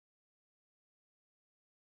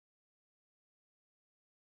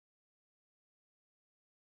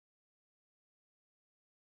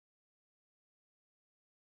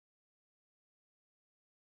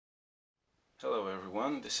Hello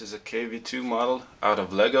everyone, this is a KV-2 model out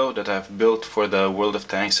of Lego that I've built for the World of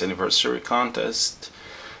Tanks anniversary contest.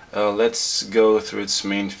 Let's go through its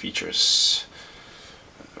main features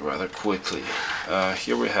rather quickly.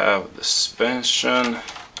 Here we have the suspension,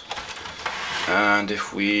 and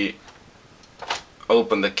if we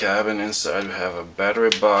open the cabin, inside we have a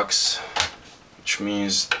battery box, which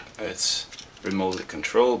means it's remotely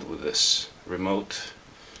controlled with this remote.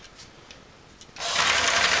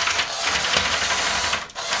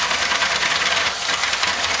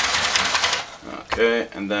 Okay,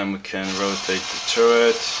 and then we can rotate the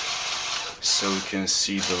turret so we can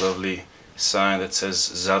see the lovely sign that says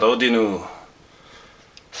Zarodinu.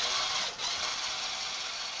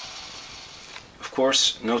 Of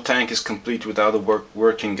course, no tank is complete without a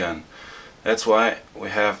working gun. That's why we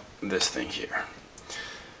have this thing here.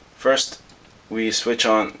 First, we switch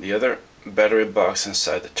on the other battery box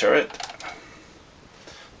inside the turret.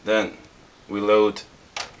 Then we load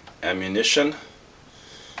ammunition.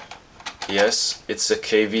 Yes, it's a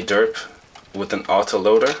KV derp with an auto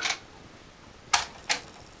loader.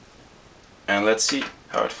 And let's see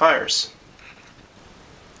how it fires.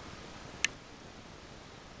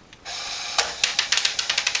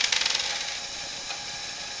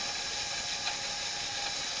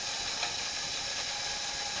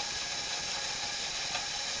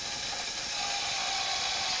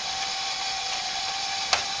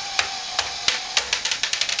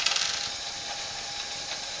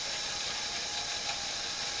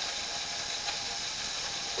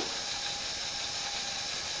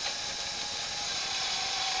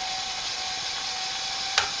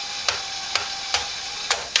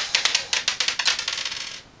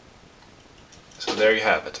 So there you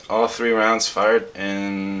have it, all 3 rounds fired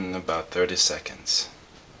in about 30 seconds.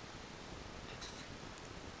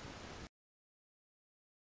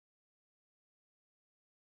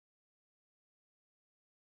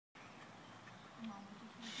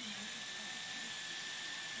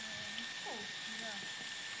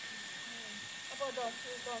 Poi dopo,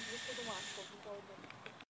 dopo, questo domani,